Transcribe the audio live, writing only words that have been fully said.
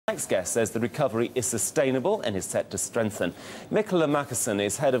Next guest says the recovery is sustainable and is set to strengthen. Michala Marcussen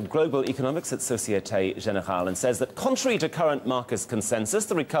is head of global economics at Societe Generale and says that contrary to current market consensus,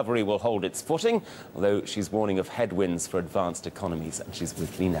 the recovery will hold its footing, although she's warning of headwinds for advanced economies. And she's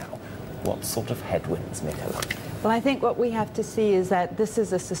with me now. What sort of headwinds, Michala? Well, I think what we have to see is that this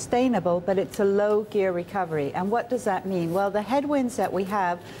is a sustainable, but it's a low-gear recovery. And what does that mean? Well, the headwinds that we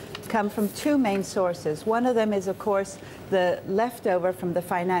have come from two main sources. One of them is, of course, the leftover from the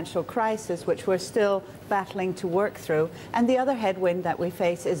financial crisis, which we're still battling to work through. And the other headwind that we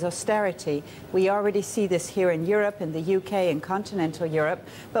face is austerity. We already see this here in Europe, in the UK and continental Europe,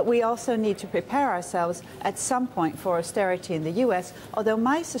 but we also need to prepare ourselves at some point for austerity in the US, although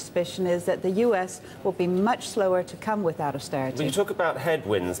my suspicion is that the US will be much slower to come without austerity. Well, you talk about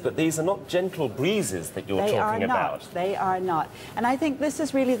headwinds, but these are not gentle breezes that you're talking about. They are not. And I think this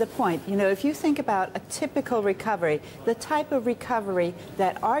is really the point. You know, if you think about a typical recovery, the type of recovery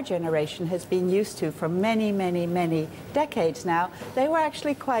that our generation has been used to for many, many, many decades now, they were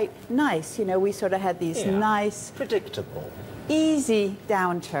actually quite nice. You know, we sort of had these nice, predictable, easy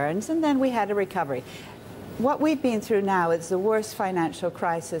downturns, and then we had a recovery. What we've been through now is the worst financial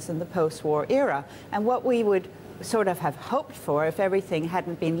crisis in the post-war era, and what we would sort of have hoped for if everything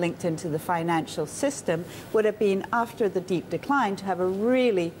hadn't been linked into the financial system would have been, after the deep decline, to have a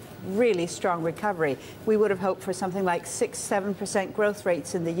really, really strong recovery. We would have hoped for something like 6–7% growth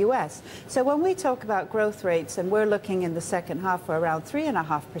rates in the US. So when we talk about growth rates and we're looking in the second half for around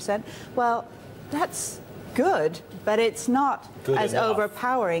 3.5%, well, that's good, but it's not as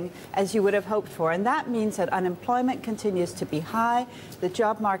overpowering as you would have hoped for. And that means that unemployment continues to be high, the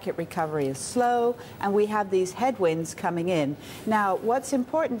job market recovery is slow, and we have these headwinds coming in. Now, what's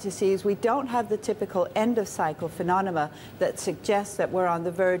important to see is we don't have the typical end-of-cycle phenomena that suggests that we're on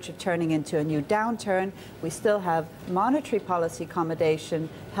the verge of turning into a new downturn. We still have monetary policy accommodation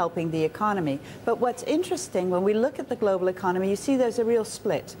helping the economy. But what's interesting, when we look at the global economy, you see there's a real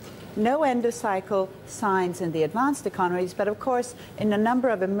split. No end-of-cycle signs in the advanced economies, but of course, in a number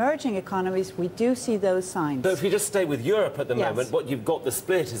of emerging economies, we do see those signs. But if we just stay with Europe at the moment, what you've got, the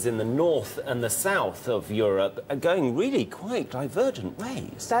split is in the north and the south of Europe are going really quite divergent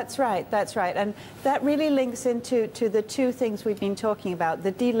ways. That's right, that's right. And that really links into the two things we've been talking about,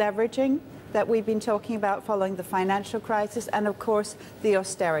 the deleveraging that we've been talking about following the financial crisis, and of course the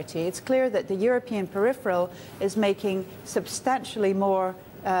austerity. It's clear that the European peripheral is making substantially more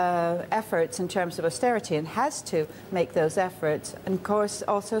efforts in terms of austerity and has to make those efforts, and of course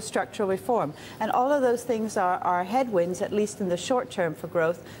also structural reform. And all of those things are headwinds, at least in the short term, for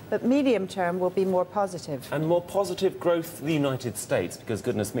growth, but medium term will be more positive. And more positive growth for the United States, because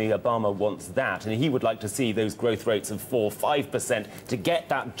goodness me, Obama wants that, and he would like to see those growth rates of 4–5% to get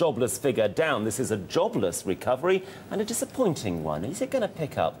that jobless figure down. This is a jobless recovery and a disappointing one. Is it going to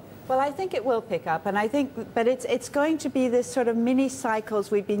pick up? Well, I think it will pick up, and I think, but it's going to be this sort of mini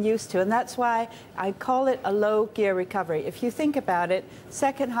cycles we've been used to, and that's why I call it a low gear recovery. If you think about it,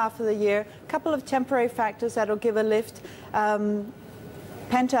 second half of the year, a couple of temporary factors that'll give a lift.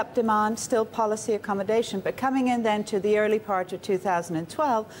 Pent-up demand, still policy accommodation, but coming in then to the early part of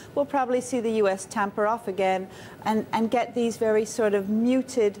 2012, we'll probably see the US tamper off again and get these very sort of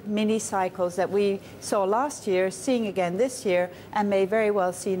muted mini cycles that we saw last year, seeing again this year, and may very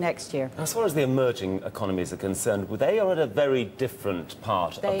well see next year. As far as the emerging economies are concerned, they are at a very different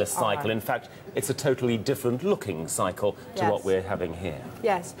part of the cycle. In fact, it's a totally different looking cycle to what we're having here.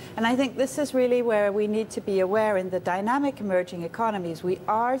 Yes, and I think this is really where we need to be aware. In the dynamic emerging economies, we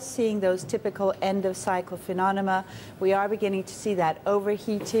are seeing those typical end-of-cycle phenomena. We are beginning to see that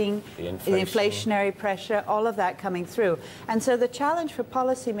overheating, the inflationary pressure, all of that coming through. And so the challenge for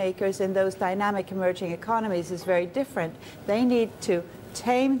policymakers in those dynamic emerging economies is very different. They need to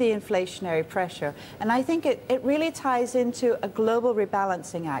tame the inflationary pressure. And I think it really ties into a global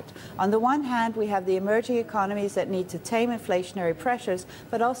rebalancing act. On the one hand, we have the emerging economies that need to tame inflationary pressures,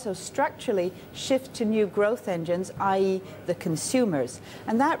 but also structurally shift to new growth engines, i.e. the consumers.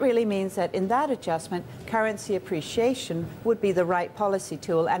 And that really means that in that adjustment, currency appreciation would be the right policy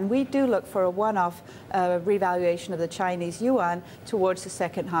tool. And we do look for a one-off revaluation of the Chinese yuan towards the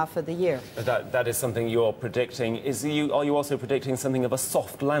second half of the year. That is something you're predicting. Are you also predicting something of a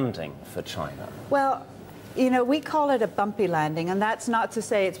soft landing for China? Well, You know, we call it a bumpy landing, and that's not to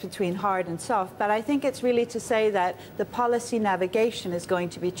say it's between hard and soft, but I think it's really to say that the policy navigation is going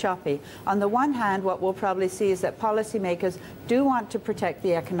to be choppy. On the one hand, what we'll probably see is that policymakers do want to protect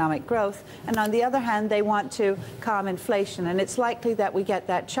the economic growth, and on the other hand, they want to calm inflation, and it's likely that we get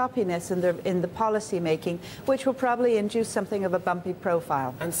that choppiness in the policy making, which will probably induce something of a bumpy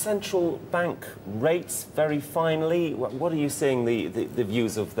profile. And central bank rates, very finally, what are you seeing the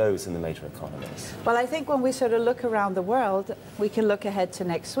views of those in the major economies? Well, I think when we sort of look around the world, we can look ahead to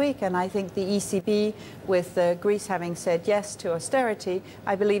next week, and I think the ECB, with Greece having said yes to austerity,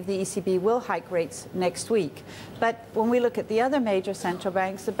 I believe the ECB will hike rates next week. But when we look at the other major central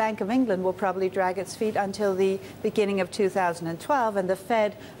banks, the Bank of England will probably drag its feet until the beginning of 2012, and the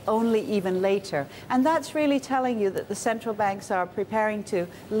Fed only even later. And that's really telling you that the central banks are preparing to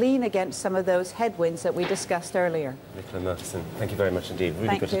lean against some of those headwinds that we discussed earlier. Michala Marcussen, thank you very much indeed.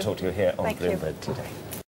 Really good to talk to you here on Bloomberg today.